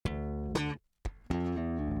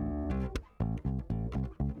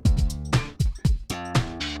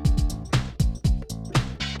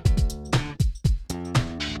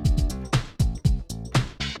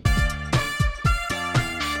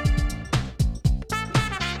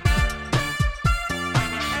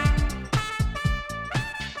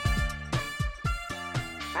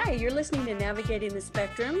Hi, you're listening to Navigating the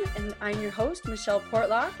Spectrum, and I'm your host, Michelle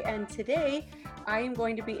Portlock, and today I am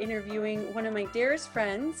going to be interviewing one of my dearest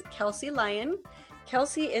friends, Kelsey Lyon.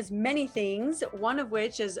 Kelsey is many things, one of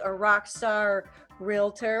which is a rock star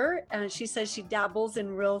realtor, and she says she dabbles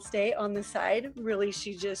in real estate on the side. Really,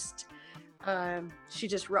 she just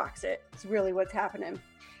rocks it. It's really what's happening.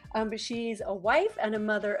 But she's a wife and a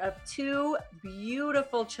mother of two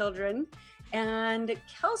beautiful children. And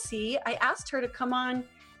Kelsey, I asked her to come on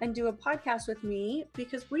and do a podcast with me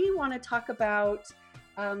because we want to talk about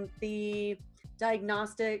the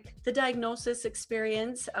diagnosis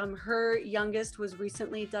experience. Her youngest was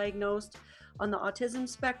recently diagnosed on the autism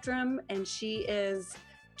spectrum, and she is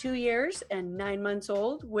 2 years and 9 months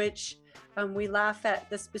old, which we laugh at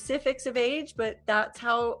the specifics of age, but that's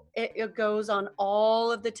how it goes on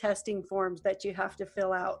all of the testing forms that you have to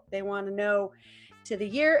fill out. They want to know to the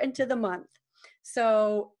year and to the month.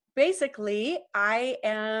 So basically, I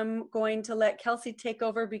am going to let Kelsey take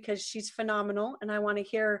over because she's phenomenal and I want to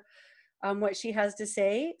hear what she has to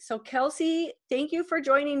say. So Kelsey, thank you for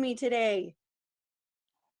joining me today.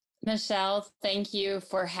 Michelle, thank you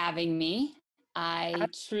for having me. I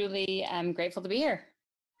truly am grateful to be here.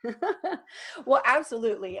 Well,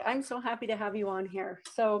 absolutely. I'm so happy to have you on here.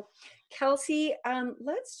 So Kelsey,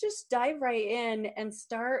 let's just dive right in and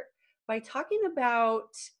start by talking about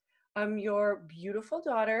your beautiful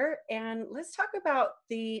daughter, and let's talk about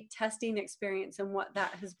the testing experience and what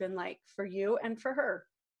that has been like for you and for her.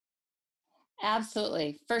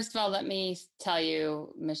 Absolutely. First of all, let me tell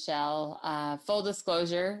you, Michelle, full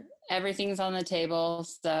disclosure, everything's on the table.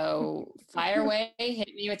 So fire away,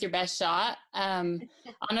 hit me with your best shot.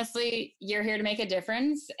 Honestly, you're here to make a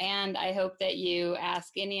difference. And I hope that you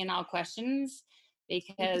ask any and all questions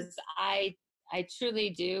because I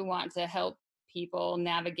truly do want to help people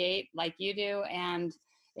navigate like you do. And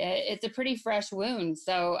it's a pretty fresh wound.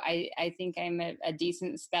 So I think I'm a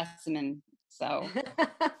decent specimen. So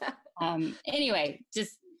anyway,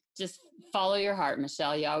 just follow your heart,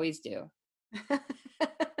 Michelle. You always do.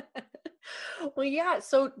 Well, yeah.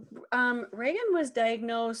 So Reagan was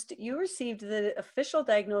diagnosed. You received the official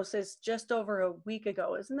diagnosis just over a week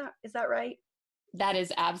ago. Is that right? That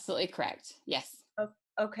is absolutely correct. Yes.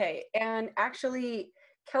 Okay. And actually,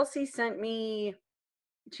 Kelsey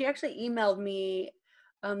she actually emailed me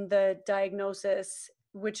the diagnosis,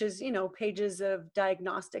 which is, pages of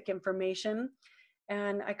diagnostic information.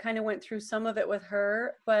 And I kind of went through some of it with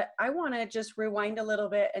her, but I want to just rewind a little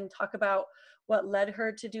bit and talk about what led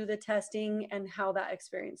her to do the testing and how that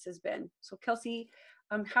experience has been. So Kelsey,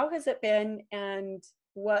 how has it been and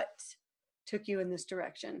what took you in this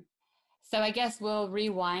direction? So I guess we'll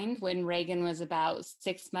rewind when Reagan was about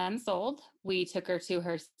 6 months old. We took her to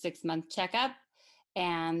her 6-month checkup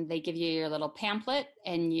and they give you your little pamphlet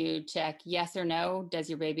and you check yes or no. Does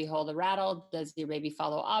your baby hold a rattle? Does your baby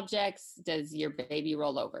follow objects? Does your baby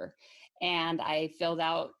roll over? And I filled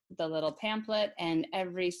out the little pamphlet and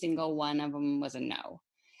every single one of them was a no.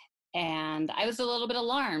 And I was a little bit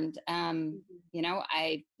alarmed.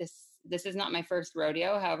 This is not my first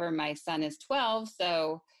rodeo. However, my son is 12,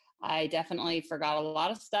 so I definitely forgot a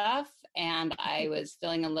lot of stuff and I was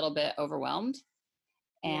feeling a little bit overwhelmed.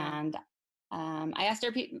 Yeah. And I asked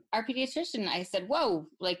our pediatrician, I said, whoa,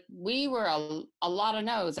 like we were a lot of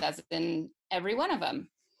no's, as in every one of them.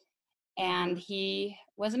 And he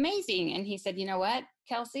was amazing. And he said, you know what,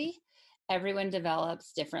 Kelsey, everyone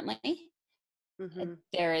develops differently.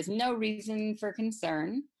 There is no reason for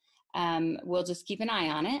concern. We'll just keep an eye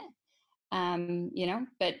on it.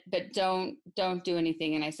 But don't do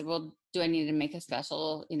anything. And I said, well, do I need to make a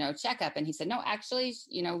special, checkup? And he said, no, actually,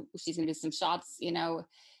 she's going to do some shots,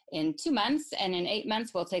 in 2 months, and in 8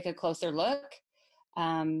 months, we'll take a closer look.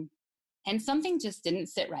 And something just didn't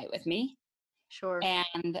sit right with me. Sure.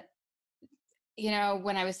 And,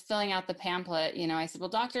 when I was filling out the pamphlet, I said, well,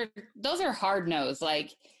 doctor, those are hard no's.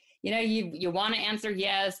 Like, you want to answer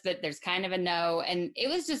yes, but there's kind of a no. And it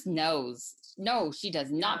was just no's. No, she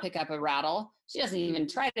does not pick up a rattle. She doesn't even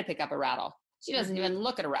try to pick up a rattle. She doesn't even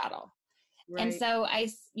look at a rattle. Right. And so I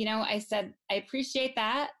said, I appreciate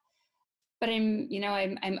that, but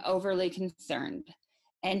I'm overly concerned.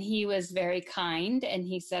 And he was very kind. And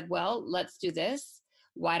he said, well, let's do this.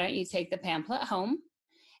 Why don't you take the pamphlet home?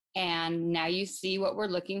 And now you see what we're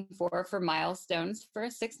looking for milestones for a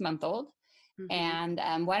 6-month-old. And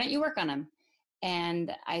why don't you work on them?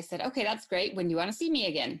 And I said, okay, that's great. When do you want to see me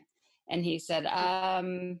again? And he said,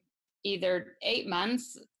 either 8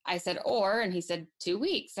 months. I said, and he said, 2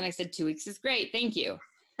 weeks. And I said, 2 weeks is great. Thank you.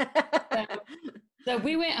 So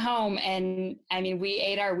we went home and we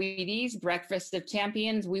ate our Wheaties, breakfast of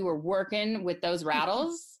champions. We were working with those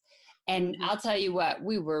rattles And Mm-hmm. I'll tell you what,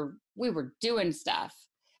 we were doing stuff,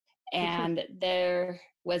 and there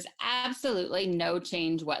was absolutely no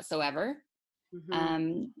change whatsoever.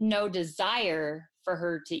 Mm-hmm. No desire for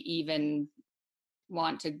her to even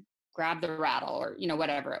want to grab the rattle or,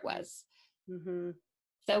 whatever it was. Mm-hmm.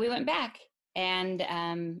 So we went back, and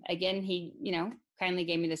again, he, kindly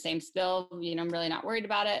gave me the same spill. I'm really not worried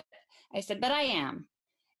about it. I said, but I am.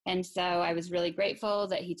 And so I was really grateful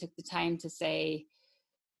that he took the time to say,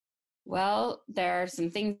 well, there are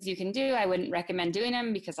some things you can do. I wouldn't recommend doing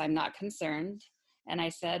them because I'm not concerned. And I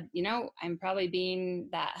said, I'm probably being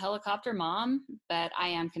that helicopter mom, but I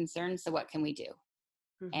am concerned. So what can we do?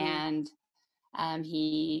 Mm-hmm. And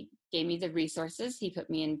he gave me the resources. He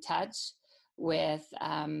put me in touch with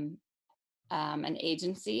an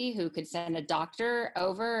agency who could send a doctor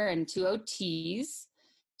over and 2 OTs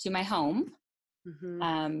to my home.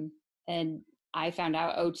 Mm-hmm. And I found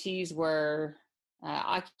out OTs were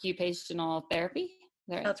occupational therapy. Is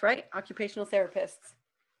that right? That's right. Occupational therapists.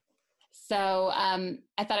 So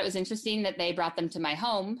I thought it was interesting that they brought them to my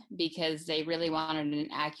home because they really wanted an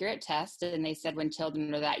accurate test. And they said when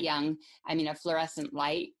children are that young, a fluorescent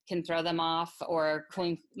light can throw them off, or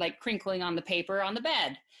crinkling on the paper on the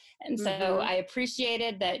bed. And so Mm-hmm. I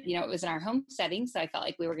appreciated that, it was in our home setting. So I felt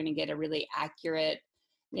like we were going to get a really accurate,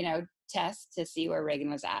 test to see where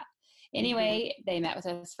Reagan was at. Mm-hmm. Anyway, they met with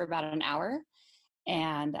us for about an hour.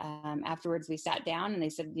 And afterwards we sat down and they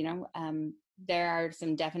said, there are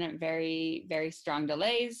some definite, very, very strong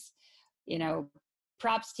delays.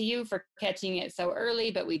 Props to you for catching it so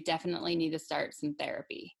early, but we definitely need to start some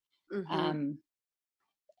therapy. Mm-hmm.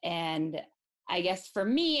 And I guess for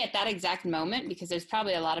me at that exact moment, because there's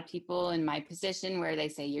probably a lot of people in my position where they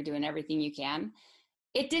say you're doing everything you can,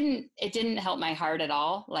 it didn't help my heart at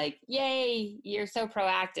all. Like, yay, you're so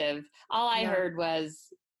proactive. All I Yeah. heard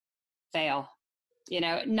was fail.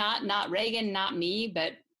 Not Reagan, not me,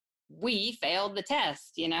 but we failed the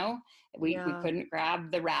test. We Yeah. couldn't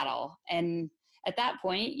grab the rattle. And at that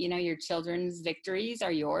point, your children's victories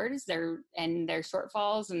are yours. Their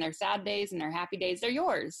shortfalls and their sad days and their happy days, they're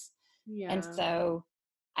yours. And Yeah. so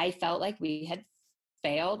I felt like we had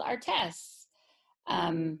failed our tests.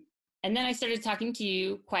 Mm-hmm. And then I started talking to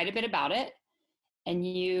you quite a bit about it, and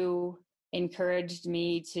you encouraged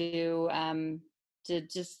me to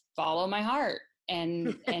just follow my heart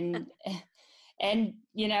and and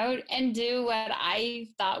do what I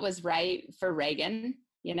thought was right for Reagan.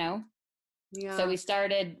 So Yeah. we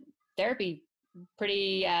started therapy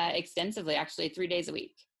pretty extensively, actually 3 days a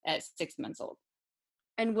week at 6 months old.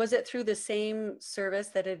 And was it through the same service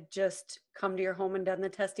that had just come to your home and done the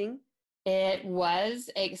testing? It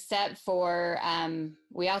was, except for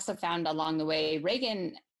we also found along the way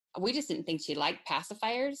Reagan, we just didn't think she liked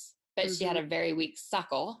pacifiers, but she had Mm-hmm. a very weak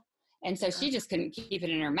suckle, and so she just couldn't keep it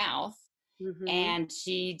in her mouth. Mm-hmm. And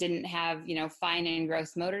she didn't have fine and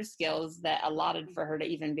gross motor skills that allotted for her to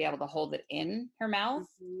even be able to hold it in her mouth.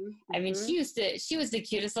 Mm-hmm. I mean, Mm-hmm. she was the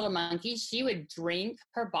cutest little monkey. She would drink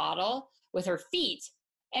her bottle with her feet,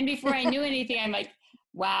 and before I knew anything, I'm like,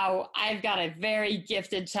 wow, I've got a very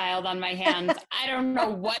gifted child on my hands. I don't know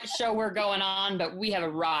what show we're going on, but we have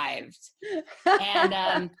arrived. And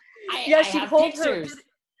Yeah, I she'd have hold her. pictures.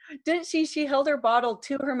 Didn't she? She held her bottle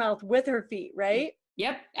to her mouth with her feet, right?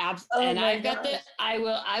 Yep, Oh and my I've got gosh.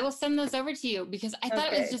 I will send those over to you because I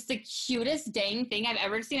thought it was Okay. just the cutest dang thing I've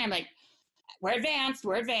ever seen. I'm like, we're advanced,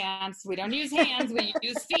 we don't use hands, we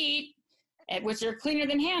use feet, which are cleaner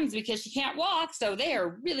than hands because she can't walk, so they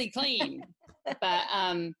are really clean. But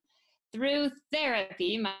through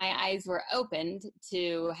therapy, my eyes were opened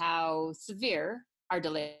to how severe our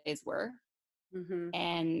delays were, Mm-hmm.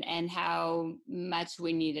 and how much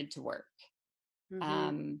we needed to work. Mm-hmm.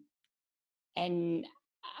 Um, and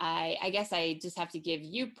I guess I just have to give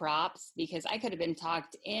you props because I could have been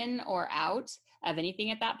talked in or out of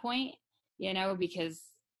anything at that point, because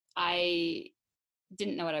I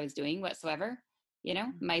didn't know what I was doing whatsoever.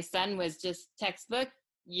 My son was just textbook.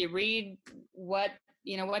 You read what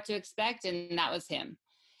to expect, and that was him.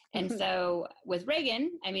 And so with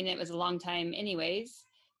Reagan, it was a long time anyways,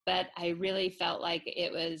 but I really felt like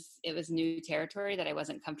it was new territory that I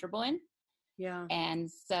wasn't comfortable in. Yeah. And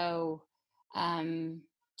so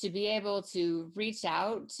to be able to reach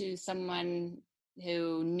out to someone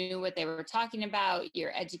who knew what they were talking about,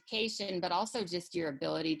 your education, but also just your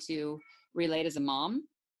ability to relate as a mom,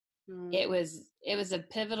 Mm. it was a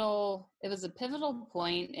pivotal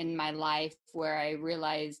point in my life where I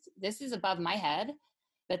realized this is above my head,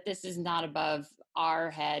 but this is not above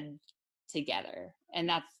our head together. And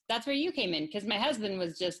that's where you came in, because my husband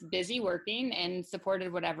was just busy working and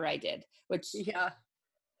supported whatever I did, which Yeah.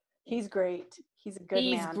 He's great. He's a good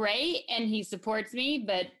He's man. great and he supports me,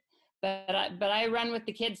 but I run with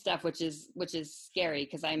the kid stuff, which is scary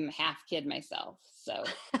because I'm half kid myself. So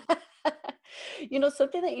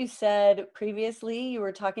Something that you said previously, you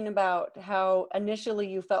were talking about how initially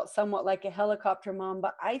you felt somewhat like a helicopter mom,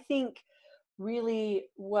 but I think really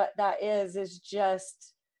what that is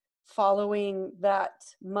just following that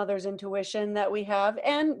mother's intuition that we have,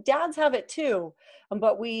 and dads have it too.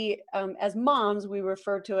 But we, as moms, we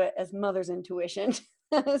refer to it as mother's intuition.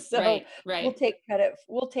 So right, right. We'll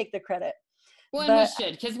take the credit. Well, and we But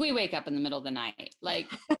should, because we wake up in the middle of the night. Like,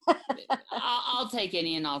 I'll take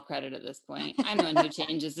any and all credit at this point. I'm the one who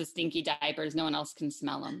changes the stinky diapers. No one else can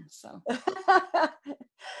smell them. So,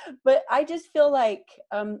 but I just feel like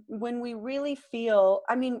when we really feel,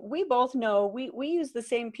 I mean, we both know we use the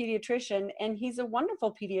same pediatrician, and he's a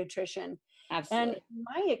wonderful pediatrician. And absolutely. in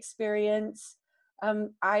my experience,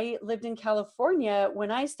 I lived in California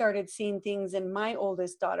when I started seeing things in my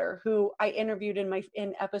oldest daughter, who I interviewed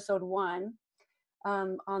in episode 1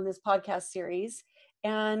 on this podcast series.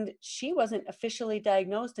 And she wasn't officially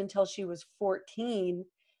diagnosed until she was 14.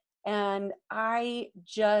 And I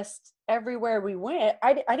just, everywhere we went,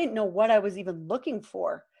 I didn't know what I was even looking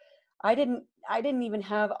for. I didn't even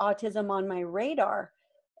have autism on my radar.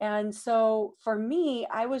 And so for me,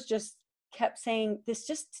 I was just kept saying, this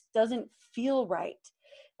just doesn't feel right.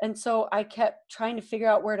 And so I kept trying to figure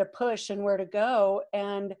out where to push and where to go.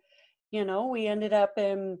 And, we ended up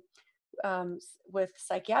in with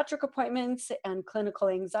psychiatric appointments and clinical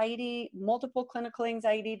anxiety, multiple clinical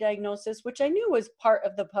anxiety diagnosis, which I knew was part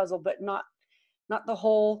of the puzzle, but not the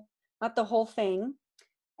whole, not the whole thing,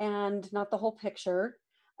 and not the whole picture.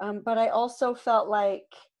 But I also felt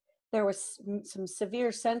like there was some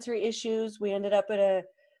severe sensory issues. We ended up at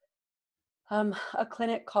a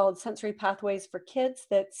clinic called Sensory Pathways for Kids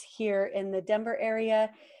that's here in the Denver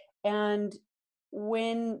area. And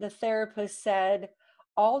when the therapist said,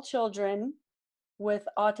 all children with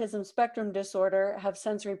autism spectrum disorder have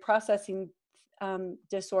sensory processing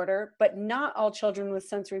disorder, but not all children with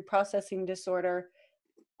sensory processing disorder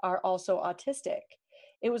are also autistic.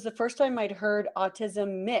 It was the first time I'd heard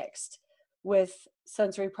autism mixed with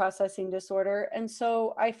sensory processing disorder. And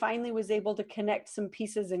so I finally was able to connect some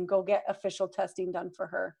pieces and go get official testing done for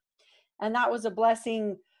her. And that was a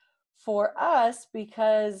blessing for us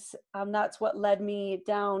because that's what led me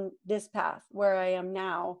down this path where I am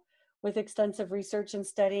now, with extensive research and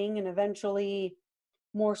studying and eventually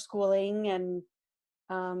more schooling. And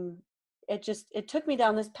it took me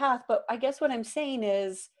down this path. But I guess what I'm saying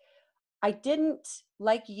is, I didn't,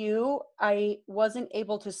 like you, I wasn't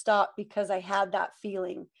able to stop because I had that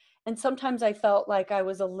feeling. And sometimes I felt like I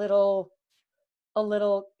was a little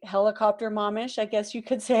helicopter momish, I guess you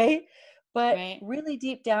could say. But Right. really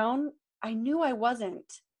deep down, I knew I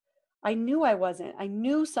wasn't. I knew I wasn't. I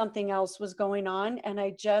knew something else was going on, and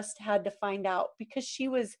I just had to find out because she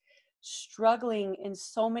was struggling in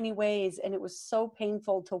so many ways, and it was so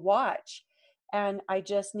painful to watch. And I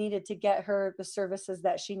just needed to get her the services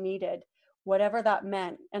that she needed, whatever that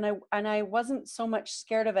meant. And I wasn't so much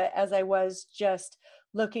scared of it as I was just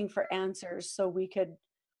looking for answers so we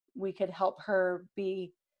could help her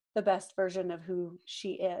be the best version of who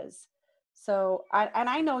she is. So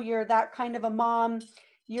I know you're that kind of a mom.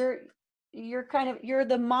 You're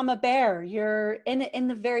the mama bear. You're in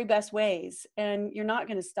the very best ways, and you're not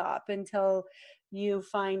going to stop until you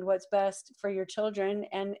find what's best for your children.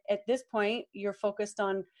 And at this point, you're focused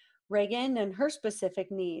on Reagan and her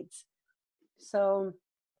specific needs. So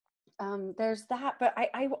there's that. But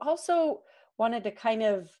I also wanted to kind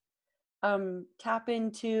of tap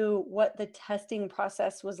into what the testing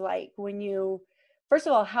process was like when you, first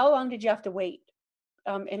of all, how long did you have to wait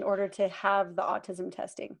in order to have the autism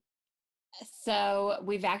testing? So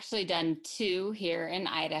we've actually done two here in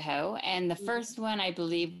Idaho. And the first one, I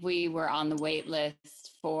believe we were on the wait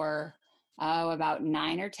list for about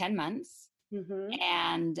 9 or 10 months. Mm-hmm.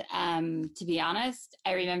 And to be honest,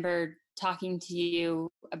 I remember talking to you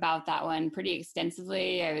about that one pretty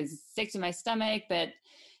extensively. I was sick to my stomach, but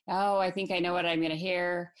oh, I think I know what I'm going to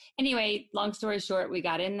hear. Anyway, long story short, we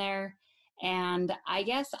got in there, and I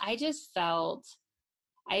guess I just felt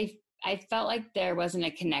I I felt like there wasn't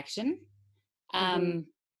a connection. Mm-hmm. Um,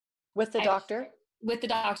 With the I, doctor? with the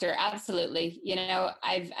doctor, absolutely.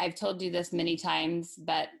 I've told you this many times,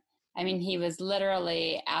 but I mean, he was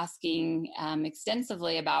literally asking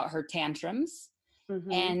extensively about her tantrums,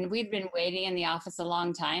 Mm-hmm. and we'd been waiting in the office a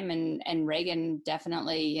long time, and Reagan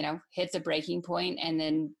definitely, hits a breaking point and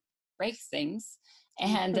then breaks things.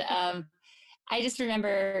 And I just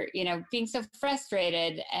remember, being so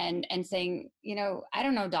frustrated and saying, I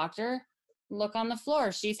don't know, doctor, look on the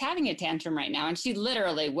floor. She's having a tantrum right now. And she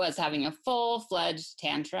literally was having a full-fledged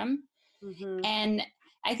tantrum. Mm-hmm. And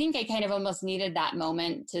I think I kind of almost needed that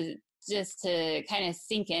moment to just to kind of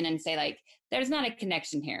sink in and say, like, there's not a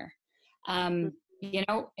connection here. You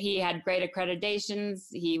know, he had great accreditations.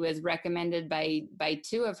 He was recommended by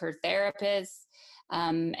two of her therapists.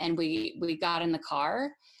 And we got in the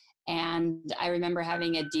car, and I remember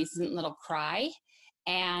having a decent little cry.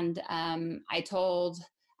 And I told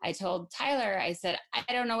Tyler, I said,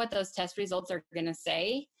 I don't know what those test results are going to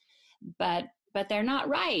say, but they're not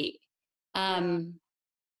right. Um,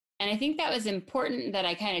 and I think that was important that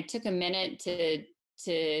I kind of took a minute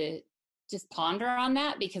to just ponder on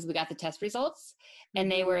that, because we got the test results and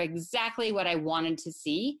they were exactly what I wanted to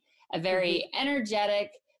see. A very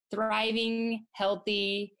energetic, thriving,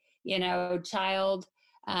 healthy, you know, child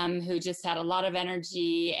who just had a lot of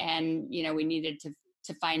energy, and, you know, we needed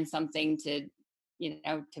to find something to, you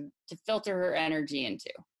know, to filter her energy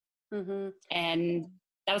into. Mm-hmm. And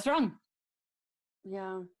that was wrong.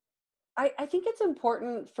 Yeah. I think it's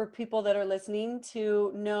important for people that are listening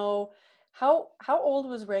to know how old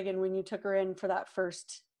was Reagan when you took her in for that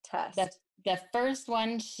first The test? the first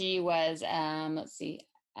one, she was let's see,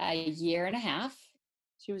 a year and a half,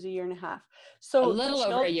 She was a year and a half. a So little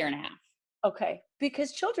over a year and a half. okay,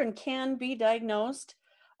 because children can be diagnosed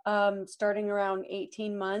starting around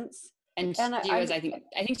 18 months. And And she was, I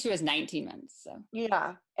think she was 19 months. So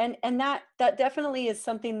yeah, and that definitely is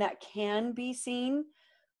something that can be seen.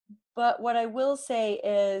 But what I will say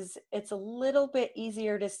is it's a little bit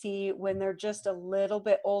easier to see when they're just a little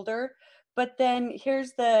bit older. But then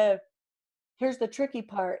here's the tricky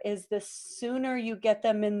part is the sooner you get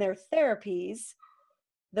them in their therapies,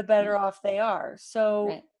 the better off they are. So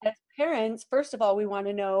right. as parents, first of all, we want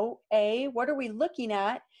to know, A, what are we looking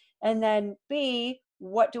at? And then B,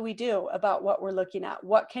 what do we do about what we're looking at?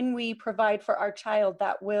 What can we provide for our child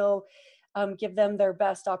that will give them their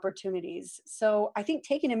best opportunities? So I think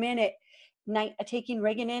taking a minute, taking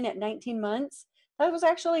Reagan in at 19 months, that was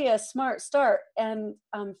actually a smart start. And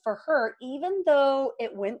for her, even though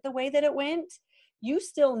it went the way that it went, you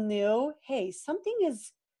still knew, hey,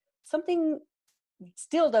 something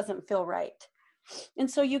still doesn't feel right. And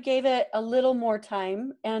so you gave it a little more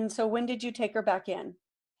time. And so when did you take her back in?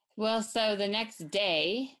 Well, so the next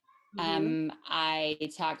day, Mm-hmm. I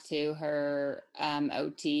talked to her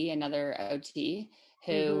OT, another OT,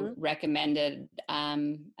 who Mm-hmm. recommended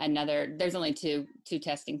another. There's only two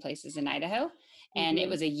testing places in Idaho, and it Mm-hmm.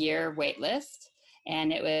 was a year wait list,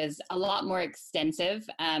 and it was a lot more extensive.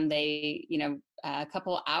 They, you know, a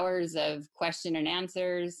couple hours of question and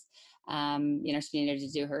answers. You know, she needed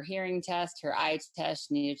to do her hearing test, her eye test.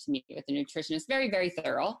 She needed to meet with a nutritionist. Very, very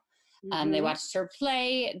thorough. They Mm-hmm. watched her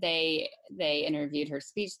play. They interviewed her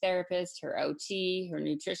speech therapist, her OT, her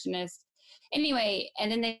nutritionist. Anyway,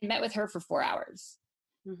 and then they met with her for 4 hours.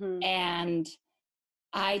 Mm-hmm. And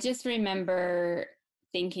I just remember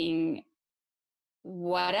thinking,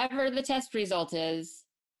 whatever the test result is,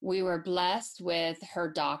 we were blessed with her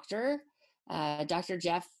doctor, Dr.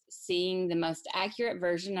 Jeff, seeing the most accurate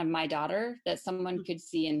version of my daughter that someone could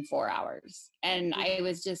see in 4 hours. And I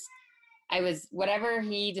was whatever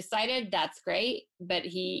he decided, that's great. But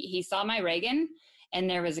he saw my Reagan, and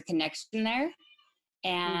there was a connection there,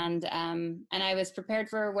 and I was prepared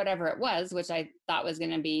for whatever it was, which I thought was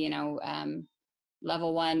going to be, you know,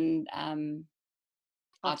 level 1 Autism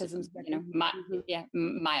autism. You know, spectrum. Mm-hmm. yeah,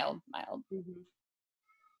 mild. Mm-hmm.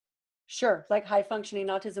 Sure, like high functioning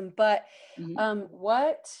autism. But Mm-hmm.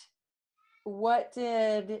 what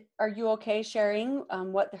did, are you okay sharing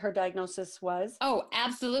what her diagnosis was? Oh,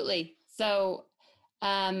 absolutely. So,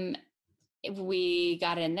 um, we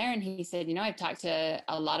got in there, and he said, you know, I've talked to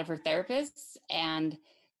a lot of her therapists, and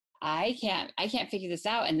I can't figure this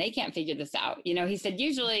out, and they can't figure this out. You know, he said,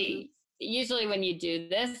 Mm-hmm. usually when you do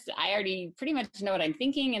this, I already pretty much know what I'm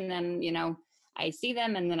thinking, and then, you know, I see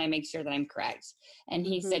them, and then I make sure that I'm correct. And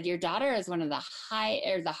he Mm-hmm. said, your daughter is one of the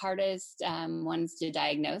hardest ones to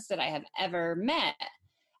diagnose that I have ever met.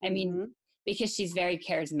 I mean, Mm-hmm. because she's very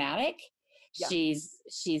charismatic. Yeah,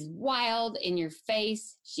 She's wild in your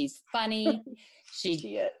face. She's funny. She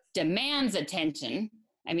she is. demands attention.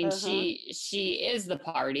 I mean, Uh-huh. she is the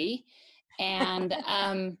party. And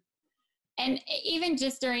even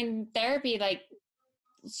just during therapy, like,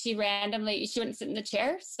 she wouldn't sit in the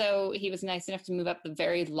chair, so he was nice enough to move up the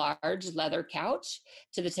very large leather couch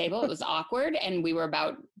to the table. It was awkward, and we were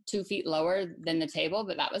about 2 feet lower than the table,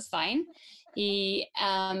 but that was fine. He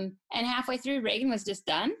and halfway through, Reagan was just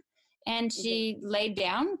done, and she laid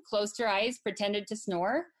down, closed her eyes, pretended to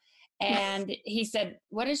snore, and he said,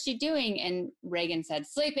 what is she doing? And Reagan said,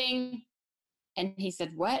 sleeping. And he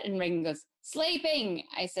said, what? And Reagan goes, sleeping.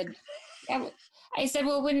 I said, yeah. I said,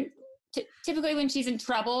 well, when typically when she's in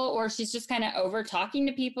trouble or she's just kind of over talking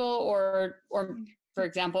to people or for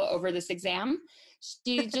example, over this exam,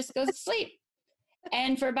 she just goes to sleep.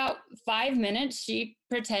 And for about 5 minutes, she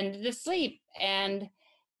pretended to sleep. And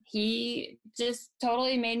he just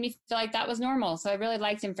totally made me feel like that was normal. So I really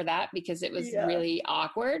liked him for that because it was Yeah. really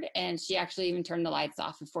awkward. And she actually even turned the lights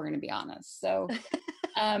off, if we're going to be honest. So,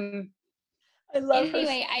 I love her.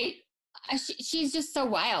 anyway, she's just so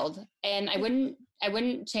wild, and I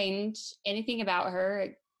wouldn't change anything about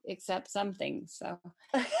her except some things. So,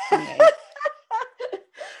 anyway.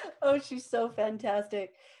 Oh, she's so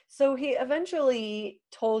fantastic. So he eventually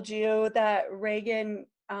told you that Reagan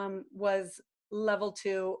was level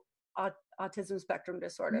 2 autism spectrum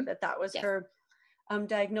disorder, Mm-hmm. that was Yes. her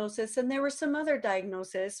diagnosis. And there were some other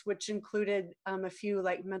diagnoses, which included a few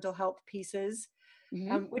like mental health pieces,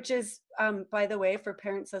 Mm-hmm. which is, by the way, for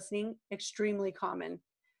parents listening, extremely common.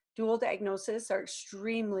 Dual diagnoses are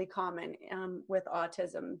extremely common with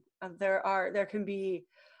autism. There can be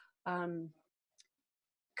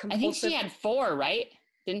I think she compulsive. had 4, right?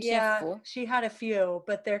 Didn't she have Yeah, 4? she had a few,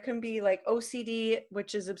 but there can be like OCD,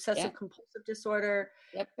 which is obsessive Yep. compulsive disorder.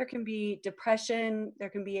 Yep. There can be depression, there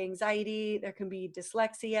can be anxiety, there can be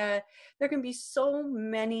dyslexia. There can be so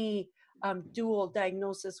many dual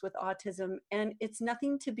diagnoses with autism, and it's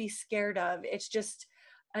nothing to be scared of. It's just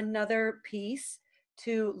another piece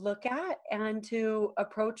to look at and to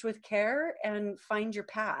approach with care and find your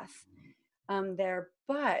path there.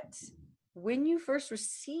 But when you first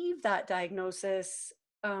receive that diagnosis,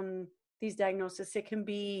 these diagnoses, it can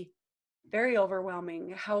be very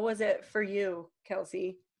overwhelming. How was it for you,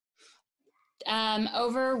 Kelsey?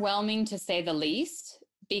 Overwhelming to say the least,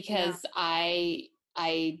 because I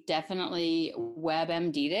definitely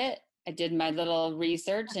WebMD'd it. I did my little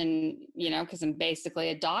research and, because I'm basically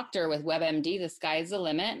a doctor with WebMD, the sky's the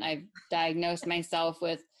limit. And I've diagnosed myself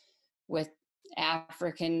with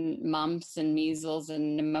African mumps and measles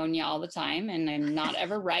and pneumonia all the time. And I'm not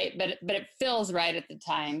ever right, but it feels right at the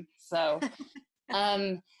time. So,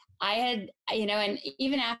 I had, and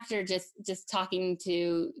even after just talking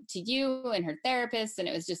to you and her therapist, and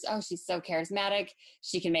it was just, oh, she's so charismatic.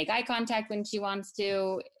 She can make eye contact when she wants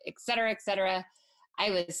to, et cetera, et cetera.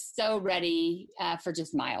 I was so ready for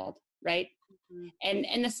just mild, right? Mm-hmm.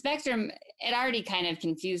 And the spectrum, it already kind of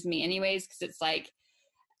confused me anyways, because it's like,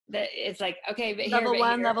 okay, but level here,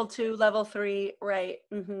 1, level 2, level 3, right?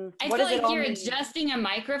 Mm-hmm. I What feel does it like all you're mean? adjusting a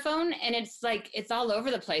microphone and it's like it's all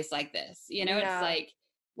over the place like this. It's like,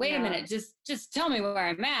 wait a minute, just tell me where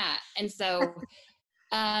I'm at. And so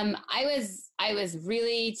I was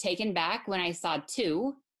really taken back when I saw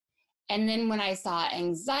 2. And then when I saw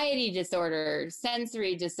anxiety disorder,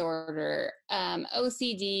 sensory disorder,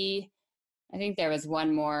 OCD, I think there was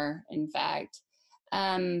one more, in fact.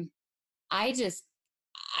 I just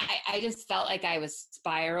felt like I was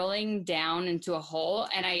spiraling down into a hole,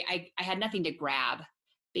 and I had nothing to grab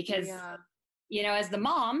because, as the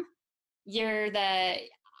mom,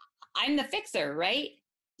 I'm the fixer, right?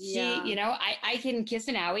 I can kiss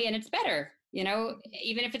an owie and it's better,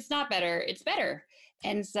 even if it's not better, it's better.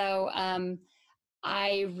 And so,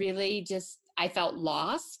 I really I felt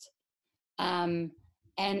lost. And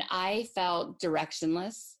I felt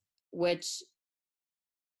directionless, which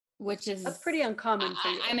is, that's pretty uncommon for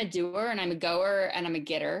you. I'm a doer and I'm a goer and I'm a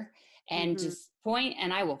getter, and just point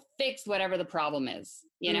and I will fix whatever the problem is,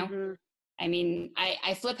 I mean,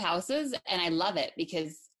 I flip houses and I love it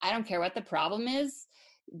because I don't care what the problem is.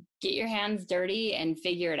 Get your hands dirty and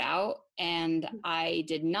figure it out. And I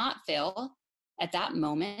did not feel at that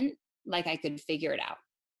moment like I could figure it out.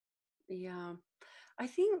 Yeah. I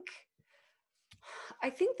think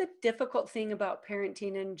the difficult thing about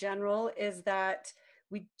parenting in general is that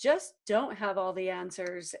we just don't have all the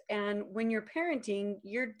answers. And when you're parenting,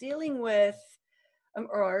 you're dealing with,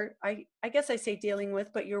 or I guess I say dealing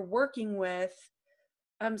with, but you're working with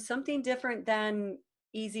something different than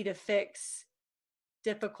easy to fix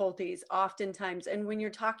difficulties oftentimes. And when you're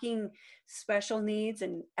talking special needs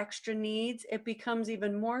and extra needs, it becomes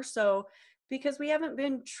even more so because we haven't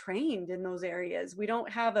been trained in those areas. We don't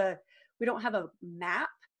have a map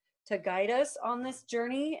to guide us on this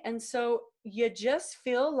journey. And so you just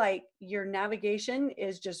feel like your navigation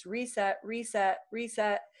is just reset, reset,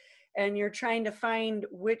 reset, and you're trying to find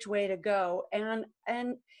which way to go. And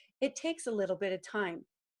it takes a little bit of time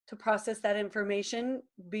to process that information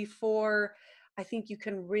before I think you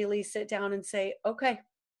can really sit down and say, okay,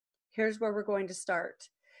 here's where we're going to start.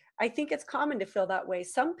 I think it's common to feel that way.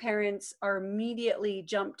 Some parents are immediately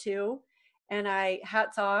jump to, and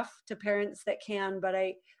hats off to parents that can, but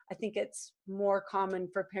I I think it's more common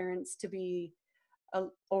for parents to be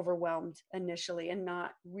overwhelmed initially and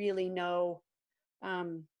not really know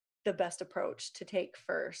um, the best approach to take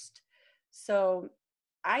first. So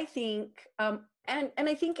I think, and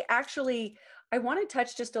I think actually, I want to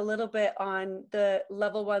touch just a little bit on the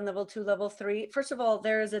level 1, level 2, level 3. First of all,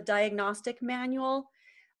 there is a diagnostic manual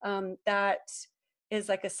that is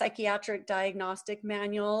like a psychiatric diagnostic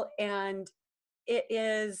manual, and it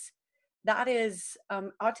is that is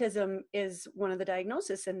autism is one of the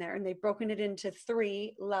diagnoses in there, and they've broken it into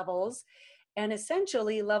 3 levels. And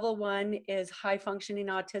essentially, level 1 is high functioning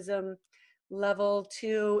autism, level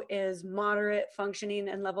 2 is moderate functioning,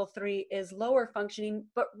 and level 3 is lower functioning.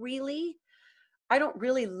 But really, I don't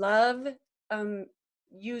really love um,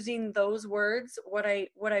 using those words. What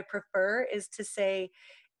I prefer is to say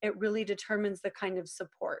it really determines the kind of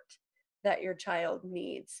support that your child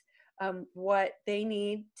needs, what they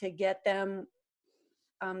need to get them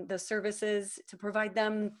the services, to provide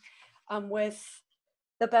them with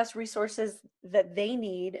the best resources that they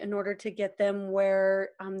need in order to get them where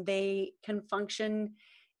they can function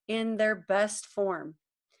in their best form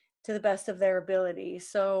to the best of their ability.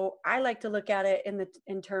 So I like to look at it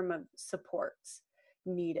in term of supports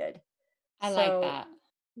needed. I like So that.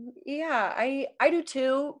 yeah, I do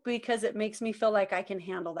too, because it makes me feel like I can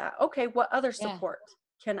handle that. Okay, what other Yeah. support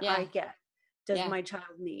can I Yeah. get? Does Yeah. my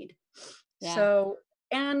child need? Yeah. So,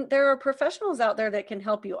 and there are professionals out there that can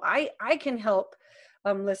help you. I can help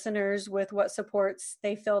listeners with what supports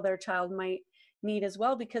they feel their child might need as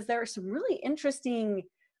well, because there are some really interesting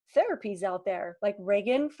therapies out there. Like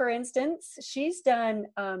Reagan, for instance, she's done.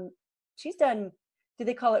 Do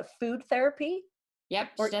they call it food therapy? Yep.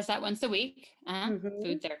 She Or does that once a week. mhm.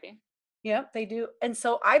 Food therapy. Yep, they do. And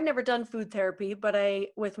so I've never done food therapy, but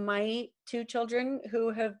with my 2 children who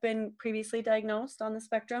have been previously diagnosed on the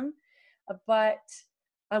spectrum, but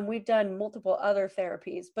we've done multiple other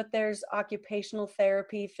therapies. But there's occupational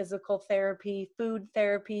therapy, physical therapy, food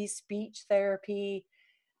therapy, speech therapy.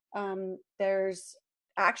 There's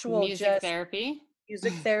actual Music just therapy.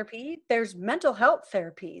 music therapy. There's mental health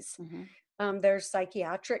therapies. Hmm. There's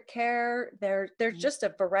psychiatric care. There's just a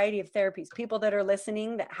variety of therapies. People that are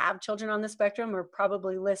listening that have children on the spectrum are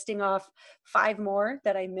probably listing off 5 more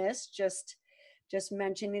that I missed, just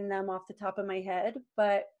mentioning them off the top of my head.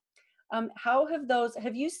 But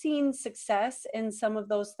have you seen success in some of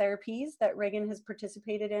those therapies that Reagan has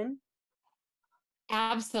participated in?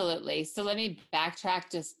 Absolutely. So let me backtrack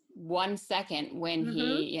just 1 second when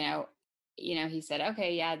Mm-hmm. he said,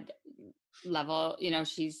 okay, yeah, level,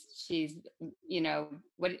 she's,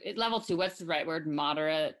 what level 2, what's the right word?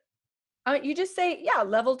 Moderate. You just say, yeah,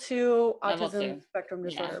 level 2 Level autism 2. spectrum Yeah.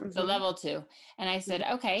 disorder. So Mm-hmm. level 2. And I said,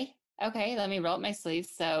 Mm-hmm. okay, let me roll up my sleeves.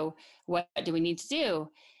 So what do we need to do?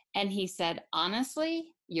 And he said,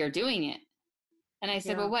 honestly, you're doing it. And I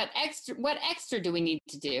said, Yeah. well, what extra do we need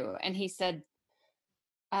to do? And he said,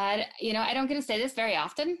 I don't get to say this very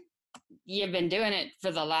often. You've been doing it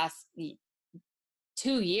for the last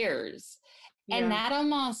 2 years. And Yeah. that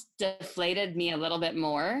almost deflated me a little bit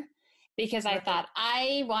more, because I Right. thought,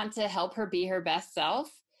 I want to help her be her best self.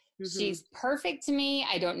 Mm-hmm. She's perfect to me.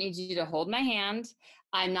 I don't need you to hold my hand.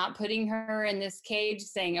 I'm not putting her in this cage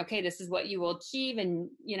saying, okay, this is what you will achieve. And,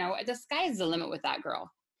 the sky's the limit with that girl.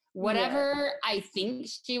 Yeah. Whatever I think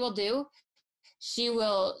she will do, she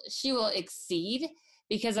will exceed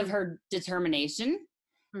because of Mm-hmm. her determination.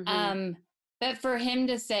 Mm-hmm. um but for him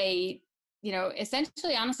to say,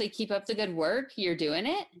 essentially, honestly, keep up the good work, you're doing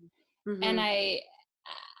it. And Mm-hmm.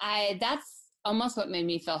 I that's almost what made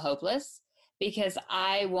me feel hopeless, because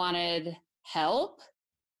I wanted help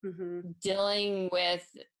Mm-hmm. dealing with,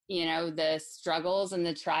 the struggles and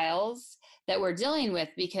the trials that we're dealing with.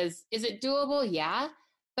 Because is it doable? Yeah.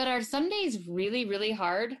 But are some days really, really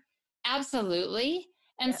hard? Absolutely.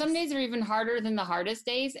 And some Yes. days are even harder than the hardest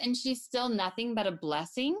days, and she's still nothing but a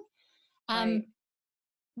blessing. Right. um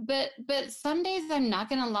but some days, I'm not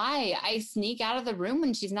gonna lie, I sneak out of the room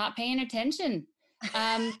when she's not paying attention,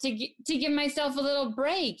 to give myself a little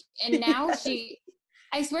break. And now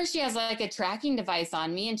I swear, she has like a tracking device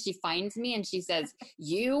on me, and she finds me and she says,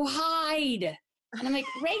 "You hide." And I'm like,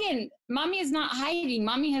 Reagan, mommy is not hiding.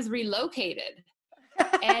 Mommy has relocated.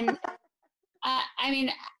 And I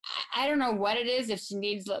mean, I don't know what it is. If she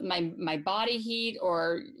needs my body heat,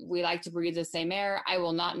 or we like to breathe the same air, I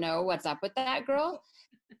will not know what's up with that girl.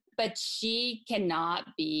 But she cannot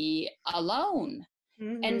be alone.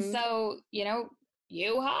 And Mm-hmm. so,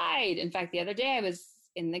 you hide. In fact, the other day I was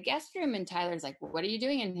in the guest room, and Tyler's like, "What are you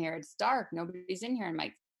doing in here? It's dark. Nobody's in here." I'm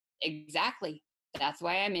like, exactly. That's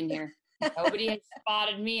why I'm in here. Nobody has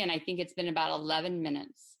spotted me. And I think it's been about 11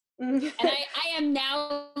 minutes. And I am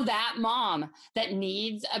now that mom that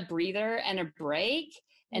needs a breather and a break.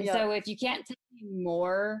 And Yep. so if you can't tell me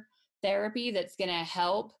more therapy that's going to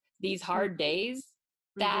help these hard days,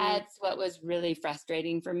 Mm-hmm. that's what was really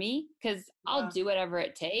frustrating for me, because I'll Yeah. do whatever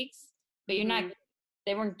it takes, but Mm-hmm.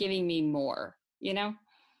 they weren't giving me more, you know?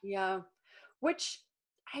 Yeah. Which,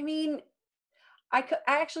 I mean, I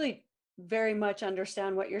actually very much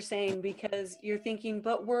understand what you're saying because you're thinking,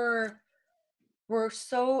 but we're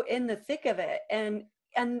so in the thick of it, and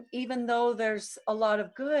even though there's a lot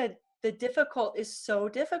of good, the difficult is so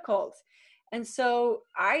difficult. And so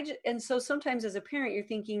and so sometimes as a parent you're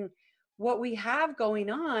thinking what we have going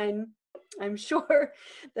on, I'm sure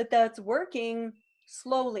that that's working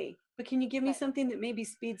slowly, but can you give me something that maybe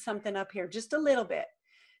speeds something up here just a little bit,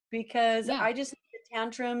 because Yeah. I just need the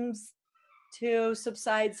tantrums to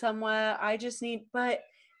subside somewhat. I just need, but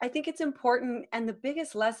I think it's important and the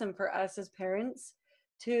biggest lesson for us as parents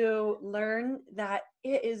to learn that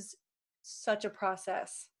it is such a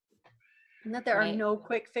process and that there are Right. no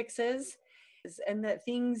quick fixes and that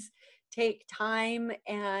things take time,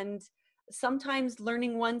 and sometimes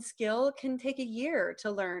learning one skill can take a year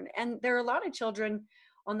to learn. And there are a lot of children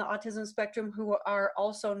on the autism spectrum who are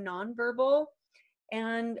also nonverbal,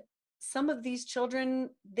 and some of these children,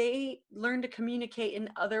 they learn to communicate in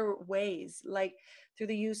other ways, like through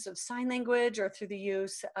the use of sign language or through the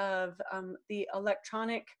use of the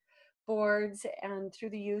electronic boards and through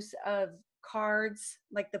the use of cards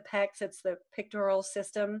like the PECS. It's the pictorial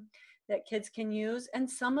system that kids can use. And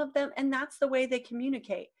some of them, and that's the way they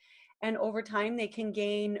communicate. And over time, they can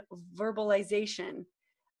gain verbalization.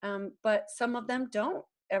 But some of them don't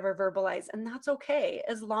ever verbalize, and that's okay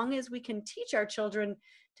as long as we can teach our children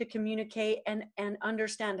to communicate and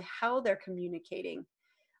understand how they're communicating.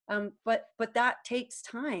 But that takes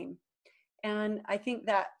time, and I think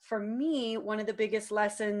that for me one of the biggest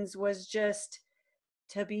lessons was just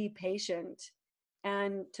to be patient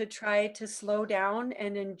and to try to slow down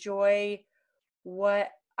and enjoy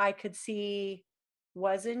what I could see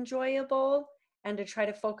was enjoyable, and to try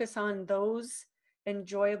to focus on those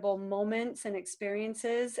enjoyable moments and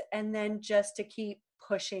experiences, and then just to keep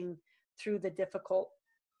pushing through the difficult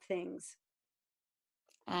things.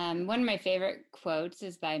 One of my favorite quotes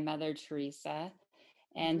is by Mother Teresa,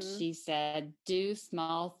 and Hmm. she said, "Do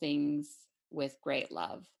small things with great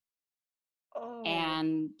love." Oh.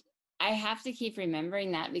 And I have to keep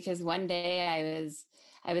remembering that, because one day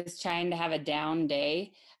I was trying to have a down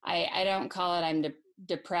day. I don't call it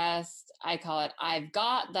depressed. I call it I've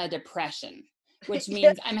got the depression, which Yes.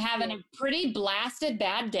 means I'm having a pretty blasted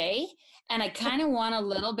bad day, and I kind of want a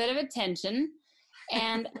little bit of attention.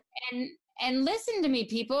 And and and listen to me,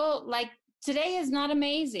 people, like, today is not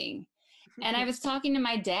amazing. And I was talking to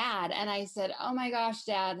my dad and I said, "Oh my gosh,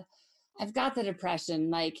 Dad, I've got the depression."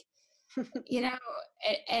 Like, you know,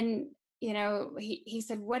 and he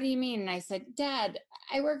said, "What do you mean?" And I said, "Dad,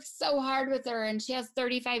 I work so hard with her and she has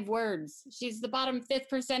 35 words. She's the bottom fifth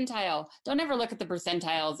percentile." Don't ever look at the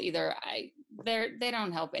percentiles either. They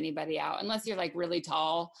don't help anybody out unless you're like really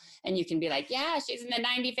tall and you can be like, "Yeah, she's in the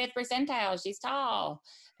 95th percentile. She's tall."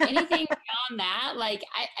 Anything beyond that, like,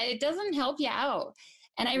 it doesn't help you out.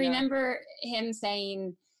 And I Yeah. remember him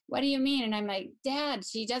saying, "What do you mean?" And I'm like, "Dad,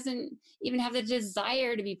 she doesn't even have the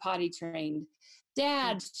desire to be potty trained.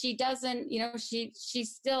 Dad, she doesn't, she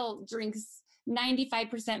still drinks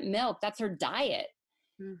 95% milk. That's her diet."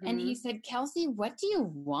 And he Mm-hmm. said, "Kelsey, what do you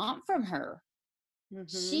want from her? Mm-hmm.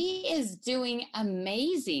 She is doing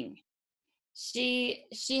amazing. She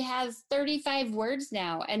has 35 words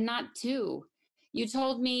now and not two. You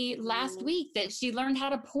told me last week that she learned how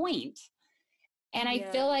to point." And I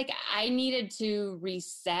Yeah. feel like I needed to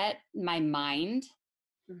reset my mind,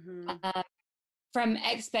 Mm-hmm. uh, from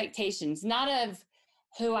expectations, not of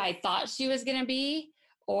who I thought she was going to be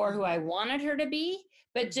or who I wanted her to be,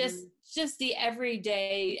 but Mm-hmm. just the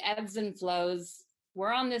everyday ebbs and flows.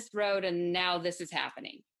 We're on this road and now this is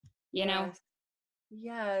happening, you know? Yes.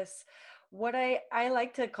 Yes. What I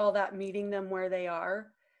like to call that meeting them where they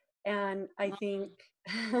are. And I think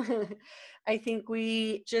I think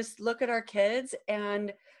we just look at our kids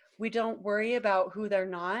and we don't worry about who they're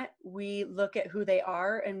not. We look at who they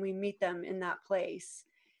are and we meet them in that place.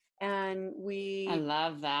 And I we,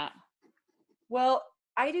 love that. well,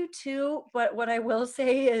 I do too, but what I will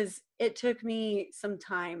say is it took me some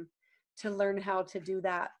time to learn how to do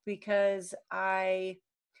that because I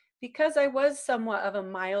was somewhat of a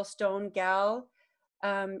milestone gal.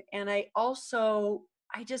 And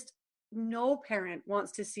I just, no parent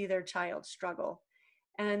wants to see their child struggle.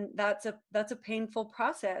 And that's a painful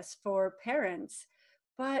process for parents.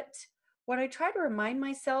 But what I try to remind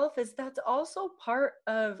myself is that's also part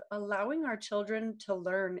of allowing our children to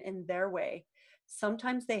learn in their way.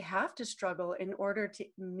 Sometimes they have to struggle in order to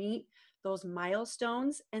meet those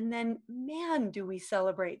milestones. And then, man, do we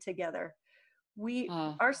celebrate together.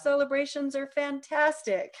 Oh, Our celebrations are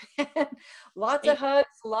fantastic. Lots of it, hugs,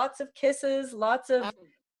 lots of kisses, lots uh, of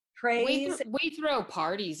praise. we throw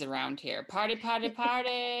parties around here. Party, party,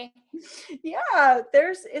 party. Yeah,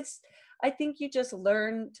 I think you just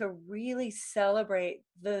learn to really celebrate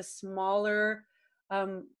the smaller,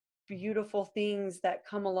 um, beautiful things that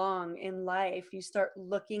come along in life. You start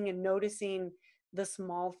looking and noticing the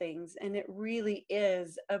small things, and it really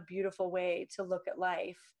is a beautiful way to look at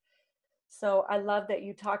life. So I love that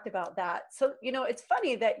you talked about that. So, it's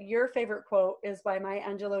funny that your favorite quote is by Maya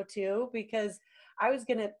Angelou too, because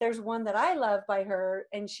there's one that I love by her,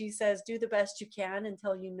 and she says, do the best you can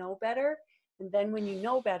until you know better. And then when you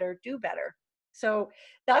know better, do better. So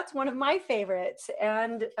that's one of my favorites.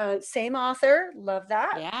 And same author, love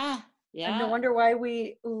that. Yeah, And no yeah. wonder why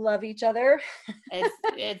we love each other. It's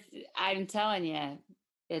I'm telling you,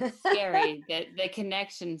 it's scary that the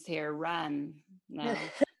connections here run. No.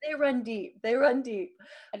 They run deep. They run deep.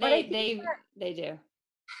 But I They think they they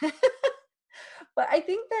do. But I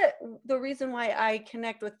think that the reason why I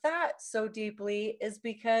connect with that so deeply is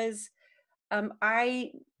because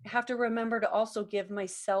I have to remember to also give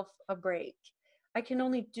myself a break. I can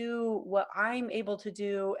only do what I'm able to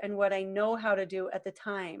do and what I know how to do at the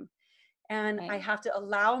time. And I Right. have to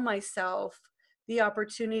allow myself the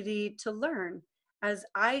opportunity to learn as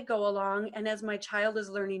I go along. And as my child is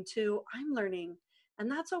learning too, I'm learning.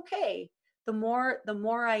 And that's okay. The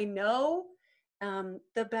more I know,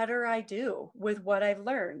 the better I do with what I've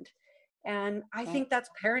learned. And I Right. think that's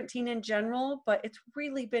parenting in general, but it's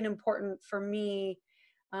really been important for me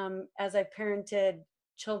as I've parented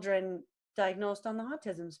children diagnosed on the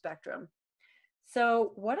autism spectrum.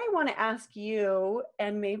 So, what I want to ask you,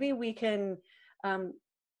 and maybe we can um,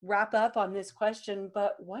 wrap up on this question,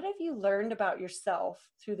 but what have you learned about yourself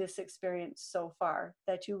through this experience so far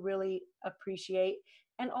that you really appreciate?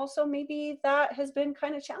 And also, maybe that has been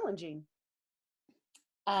kind of challenging.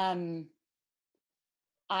 Um,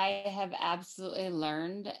 I have absolutely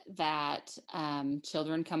learned that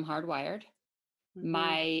children come hardwired. Hmm.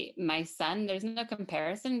 My son, there's no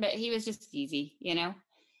comparison, but he was just easy, you know.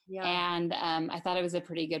 Yeah. And I thought I was a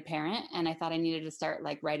pretty good parent, and I thought I needed to start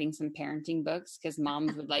like writing some parenting books because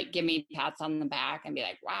moms would like give me pats on the back and be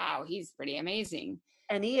like, "Wow, he's pretty amazing."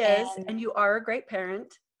 And he is, And and you are a great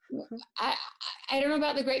parent. I I don't know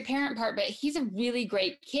about the great parent part, but he's a really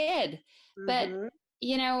great kid. But Hmm.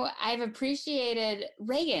 you know, I've appreciated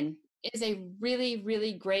Reagan is a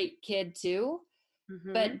really great kid too.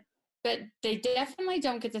 But Hmm. but they definitely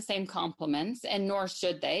don't get the same compliments, and nor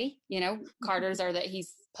should they. You know, Carter's are that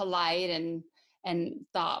he's polite and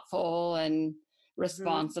thoughtful and Hmm.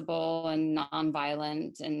 responsible and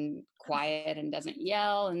nonviolent and quiet and doesn't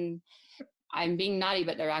yell, and I'm being naughty,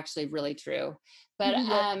 but they're actually really true. But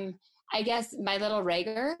Yep. I guess my little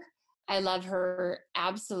Rager, I love her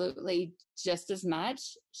absolutely just as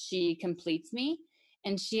much. She completes me,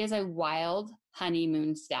 and she is a wild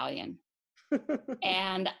honeymoon stallion.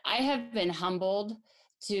 And I have been humbled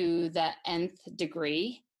to the nth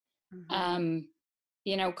degree. Hmm. Um,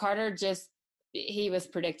 you know, Carter just, he was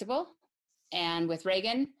predictable. And with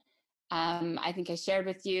Reagan, I think I shared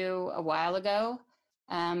with you a while ago.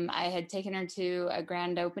 I had taken her to a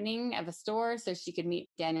grand opening of a store so she could meet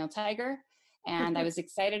Daniel Tiger. And I was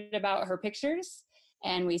excited about her pictures.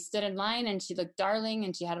 And we stood in line, and she looked darling,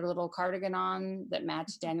 and she had a little cardigan on that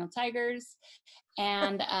matched Daniel Tiger's.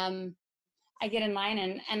 And I get in line,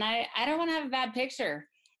 and I don't want to have a bad picture.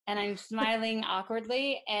 And I'm smiling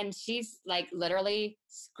awkwardly, and she's like literally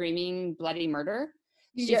screaming bloody murder.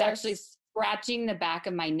 She's actually Yes. scratching the back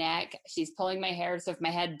of my neck. She's pulling my hair. So if my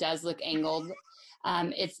head does look angled,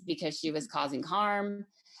 it's because she was causing harm.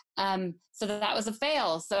 So that was a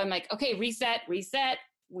fail. So I'm like, okay, reset, reset.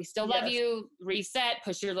 We still love Yes. you. Reset,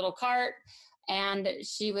 push your little cart. And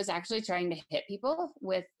she was actually trying to hit people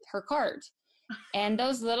with her cart. And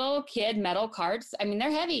those little kid metal carts, I mean,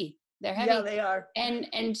 they're heavy. They're Yeah, heavy. they are.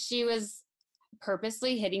 And she was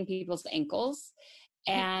purposely hitting people's ankles,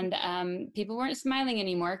 and people weren't smiling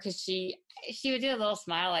anymore because she would do a little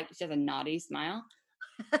smile, like she has a naughty smile,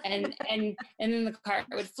 and then the cart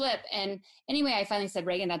would flip. And anyway, I finally said,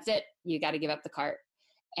 Reagan, that's it, you got to give up the cart.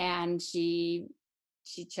 And she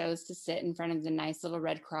chose to sit in front of the nice little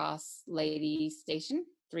Red Cross lady station,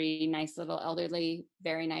 three nice little elderly,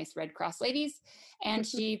 very nice Red Cross ladies, and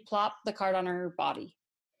she plopped the cart on her body.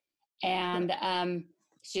 And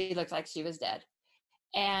she looked like she was dead.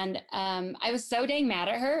 And I was so dang mad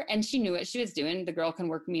at her, and she knew what she was doing. The girl can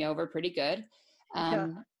work me over pretty good. Yeah.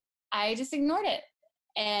 I just ignored it.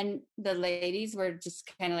 And the ladies were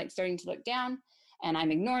just kind of like starting to look down, and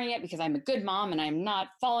I'm ignoring it because I'm a good mom and I'm not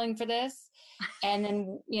falling for this. And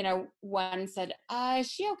then, one said, is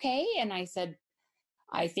she okay? And I said,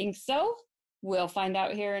 I think so. We'll find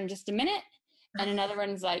out here in just a minute. And another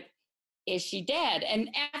one's like, is she dead? And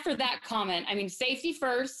after that comment, I mean, safety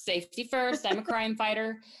first, safety first. I'm a crime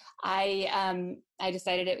fighter. I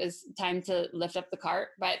decided it was time to lift up the cart.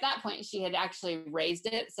 But at that point, she had actually raised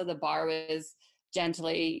it. So the bar was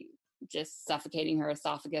gently just suffocating her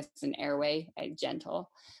esophagus and airway,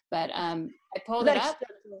 gentle. But I pulled it Nice. up,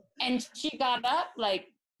 and she got up like,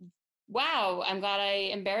 wow, I'm glad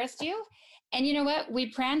I embarrassed you. And you know what?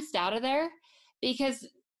 We pranced out of there because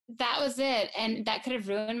that was it. And that could have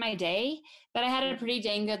ruined my day. But I had a pretty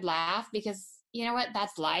dang good laugh because you know what?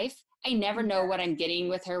 That's life. I never know what I'm getting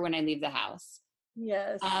with her when I leave the house.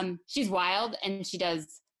 Yes. She's wild, and she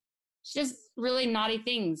does really naughty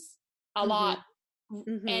things a lot.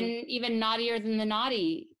 And even naughtier than the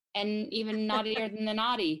naughty, and even naughtier than the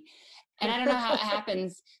naughty. And I don't know how it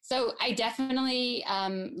happens. So I definitely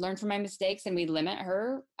learn from my mistakes, and we limit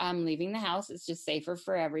her leaving the house. It's just safer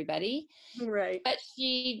for everybody. Right. But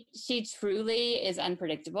she truly is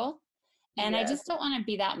unpredictable. And I just don't want to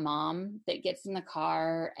be that mom that gets in the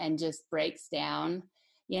car and just breaks down.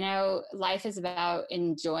 Life is about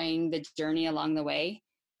enjoying the journey along the way.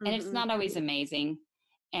 And it's not always amazing.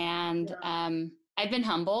 And I've been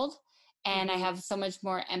humbled. And I have so much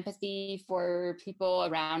more empathy for people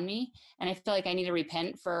around me. And I feel like I need to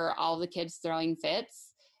repent for all the kids throwing fits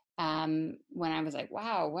when I was like,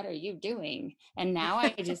 wow, what are you doing? And now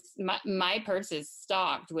I just, my purse is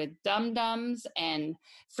stocked with Dum-Dums and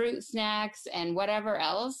fruit snacks and whatever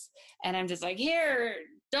else. And I'm just like, here,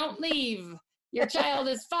 don't leave. Your child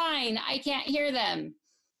is fine. I can't hear them.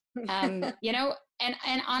 And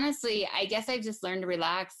honestly, I guess I just learned to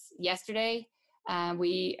relax yesterday.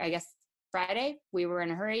 I guess Friday, we were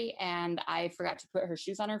in a hurry, and I forgot to put her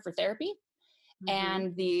shoes on her for therapy.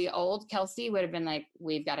 And the old Kelsey would have been like,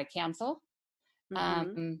 we've got to cancel.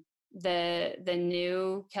 The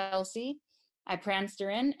new Kelsey, I pranced her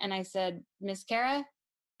in, and I said, Miss Kara,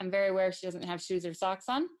 I'm very aware she doesn't have shoes or socks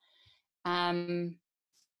on. And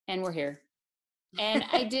we're here. And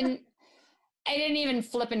I didn't even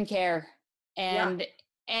flip and care. And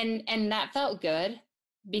that felt good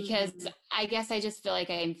because I guess I just feel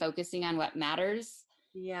like I'm focusing on what matters.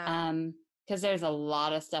 Yeah. Because there's a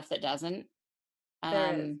lot of stuff that doesn't.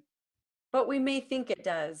 There is. But we may think it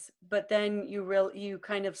does, but then you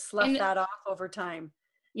kind of slough that off over time.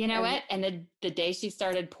 You know what? And the day she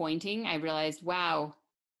started pointing, I realized, wow,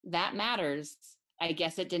 that matters. I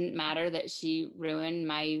guess it didn't matter that she ruined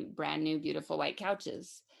my brand new beautiful white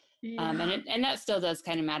couches. Yeah. And that still does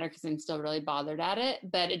kind of matter because I'm still really bothered at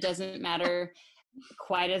it, but it doesn't matter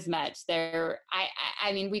quite as much.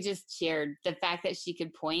 I mean, we just cheered the fact that she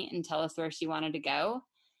could point and tell us where she wanted to go.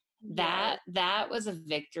 That was a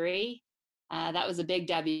victory. That was a big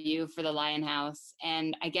W for the Lion House.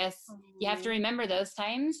 And I guess you have to remember those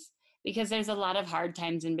times because there's a lot of hard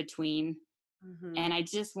times in between. And I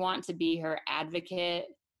just want to be her advocate,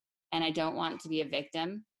 and I don't want to be a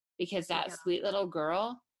victim because that sweet little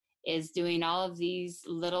girl is doing all of these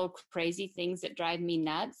little crazy things that drive me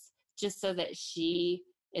nuts just so that she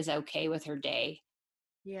is okay with her day.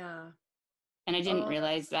 Yeah. And I didn't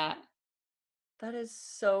realize that. That is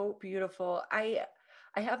so beautiful. I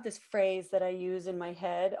have this phrase that I use in my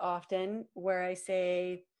head often where I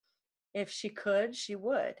say, if she could, she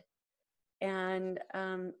would. And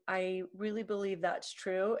I really believe that's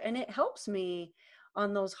true. And it helps me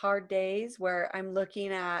on those hard days where I'm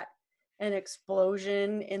looking at an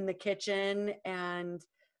explosion in the kitchen and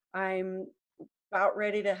I'm about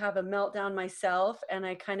ready to have a meltdown myself. And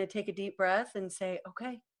I kind of take a deep breath and say,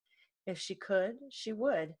 okay, if she could, she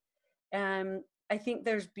would. And I think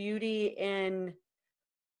there's beauty in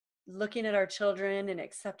looking at our children and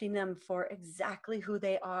accepting them for exactly who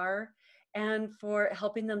they are and for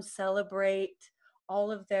helping them celebrate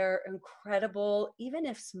all of their incredible, even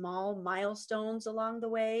if small, milestones along the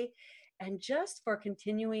way, and just for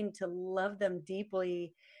continuing to love them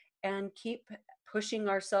deeply and keep pushing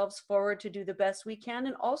ourselves forward to do the best we can,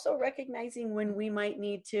 and also recognizing when we might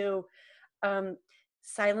need to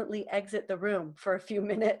silently exit the room for a few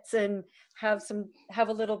minutes and have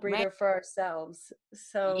a little breather for ourselves.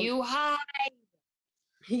 So you hide.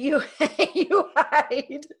 You you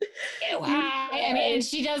hide. I mean, and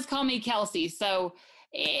she does call me Kelsey. So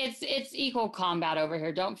It's equal combat over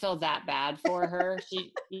here. Don't feel that bad for her.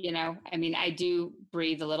 She, I mean, I do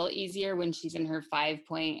breathe a little easier when she's in her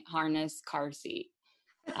 5-point harness car seat,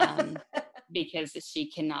 because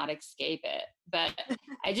she cannot escape it. But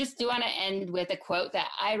I just do want to end with a quote that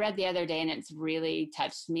I read the other day, and it's really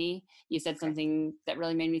touched me. You said something that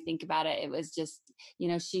really made me think about it. It was just,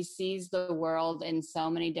 she sees the world in so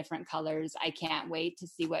many different colors. I can't wait to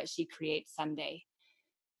see what she creates someday.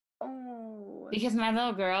 Oh. Because my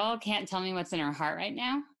little girl can't tell me what's in her heart right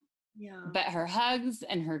now. Yeah. But her hugs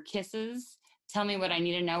and her kisses tell me what I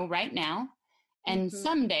need to know right now. And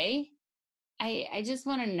someday, I just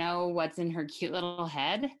want to know what's in her cute little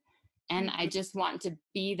head. And I just want to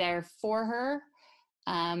be there for her,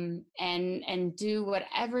 and do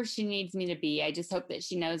whatever she needs me to be. I just hope that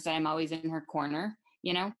she knows that I'm always in her corner,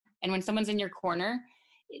 And when someone's in your corner,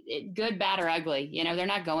 good, bad, or ugly, they're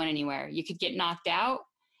not going anywhere. You could get knocked out,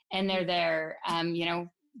 and they're there.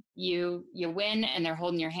 You win, and they're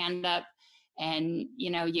holding your hand up, and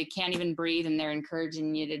you can't even breathe, and they're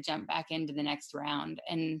encouraging you to jump back into the next round.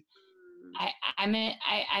 And I'm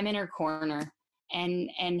in her corner,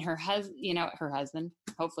 and her husband,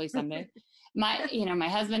 hopefully someday, my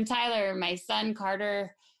husband Tyler, my son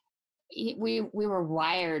Carter, we were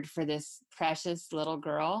wired for this precious little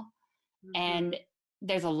girl. And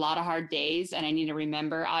there's a lot of hard days, and I need to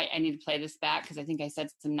remember, I need to play this back, because I think I said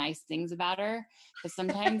some nice things about her, because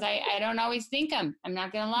sometimes I don't always think them. I'm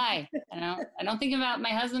not gonna lie. I don't think about my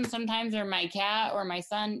husband sometimes, or my cat, or my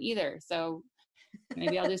son either. So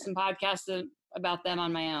maybe I'll do some podcasts about them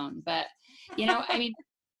on my own. But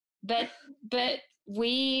but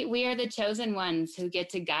we are the chosen ones who get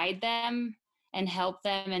to guide them and help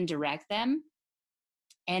them and direct them.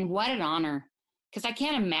 And what an honor, because I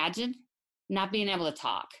can't imagine not being able to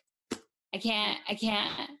talk. I can't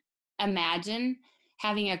imagine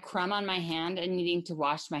having a crumb on my hand and needing to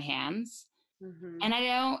wash my hands. And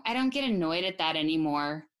I don't get annoyed at that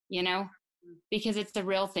anymore, because it's the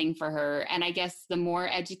real thing for her. And I guess the more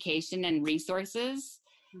education and resources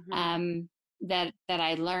that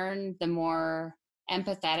I learn, the more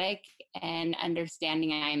empathetic and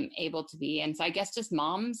understanding I'm able to be. And so I guess just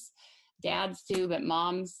moms, dads too, but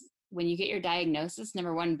moms, when you get your diagnosis,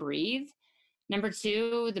 number one, breathe. Number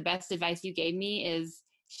two, the best advice you gave me is,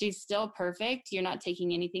 she's still perfect. You're not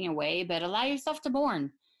taking anything away, but allow yourself to mourn,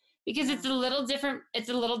 because it's a little different. It's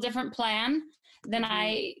a little different plan than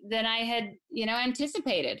I had,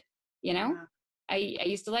 anticipated. I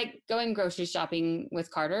used to like going grocery shopping with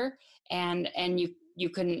Carter, and you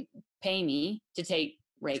couldn't pay me to take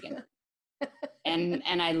Reagan.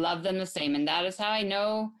 and I love them the same. And that is how I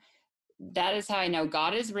know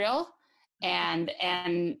God is real. And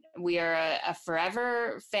we are a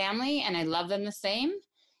forever family, and I love them the same.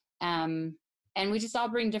 And we just all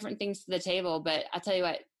bring different things to the table. But I'll tell you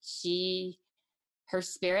what, her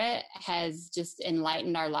spirit has just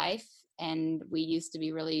enlightened our life. And we used to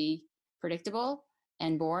be really predictable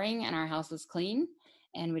and boring, and our house was clean,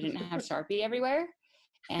 and we didn't have Sharpie everywhere.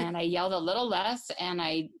 And I yelled a little less, and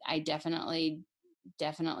I definitely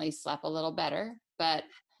slept a little better. But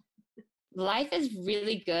life is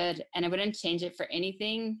really good, and I wouldn't change it for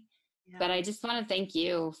anything. But I just want to thank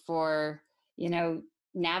you for,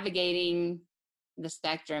 navigating the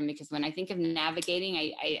spectrum, because when I think of navigating,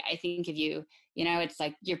 I think of you, it's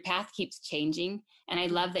like your path keeps changing. And I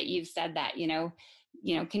love that you've said that,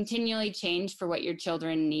 continually change for what your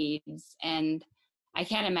children needs. And I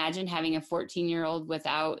can't imagine having a 14-year-old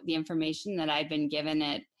without the information that I've been given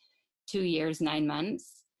at 2 years, 9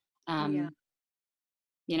 months. And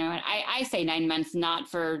I say 9 months, not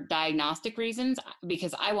for diagnostic reasons,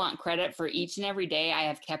 because I want credit for each and every day I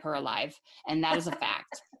have kept her alive. And that is a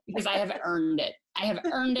fact, because I have earned it. I have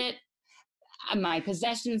earned it. My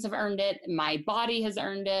possessions have earned it. My body has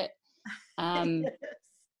earned it.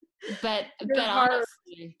 But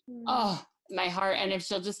honestly, my heart. And if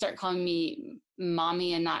she'll just start calling me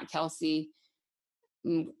mommy and not Kelsey,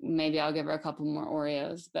 maybe I'll give her a couple more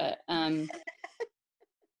Oreos. But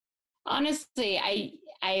honestly,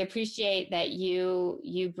 I appreciate that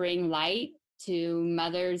you bring light to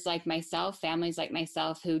mothers like myself, families like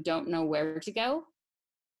myself, who don't know where to go,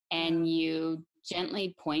 and you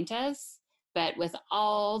gently point us, but with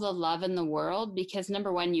all the love in the world, because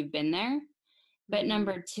number one, you've been there, but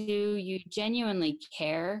number two, you genuinely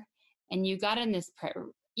care, and you got in this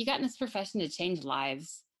profession to change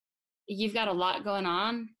lives. You've got a lot going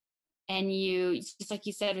on, and you, just like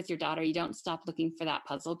you said with your daughter, you don't stop looking for that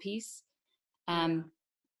puzzle piece.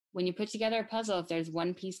 When you put together a puzzle, if there's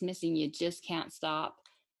one piece missing, you just can't stop.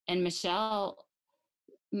 And Michelle,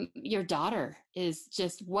 your daughter is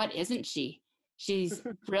just, what isn't she? She's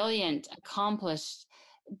brilliant, accomplished,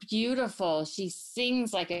 beautiful. She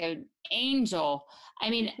sings like an angel. I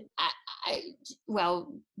mean,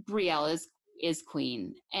 well, Brielle is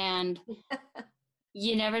queen, and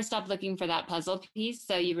you never stop looking for that puzzle piece.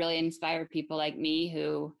 So you really inspire people like me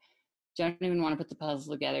who don't even want to put the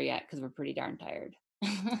puzzle together yet because we're pretty darn tired.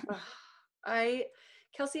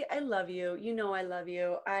 Kelsey, I love you. You know I love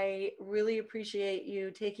you. I really appreciate you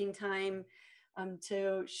taking time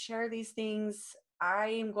to share these things. I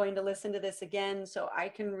am going to listen to this again so I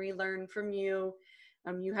can relearn from you.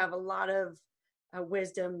 You have a lot of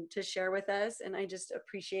wisdom to share with us, and I just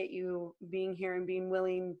appreciate you being here and being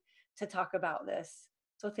willing to talk about this.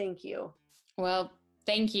 So thank you. Well,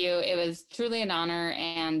 thank you. It was truly an honor,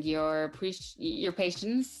 and your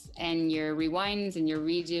patience and your rewinds and your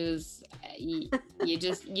redos, you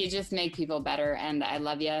just make people better, and I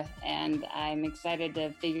love you, and I'm excited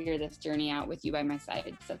to figure this journey out with you by my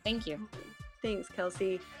side. So thank you. Thanks,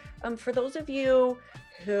 Kelsey. For those of you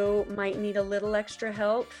who might need a little extra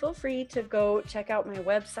help, feel free to go check out my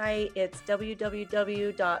website. It's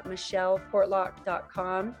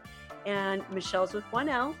www.michelleportlock.com, and Michelle's with one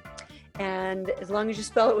L. And as long as you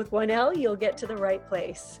spell it with one L, you'll get to the right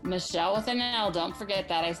place. Michelle with an L. Don't forget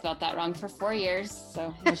that. I spelled that wrong for 4 years.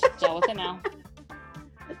 So Michelle with an L.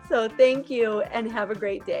 So thank you and have a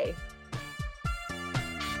great day.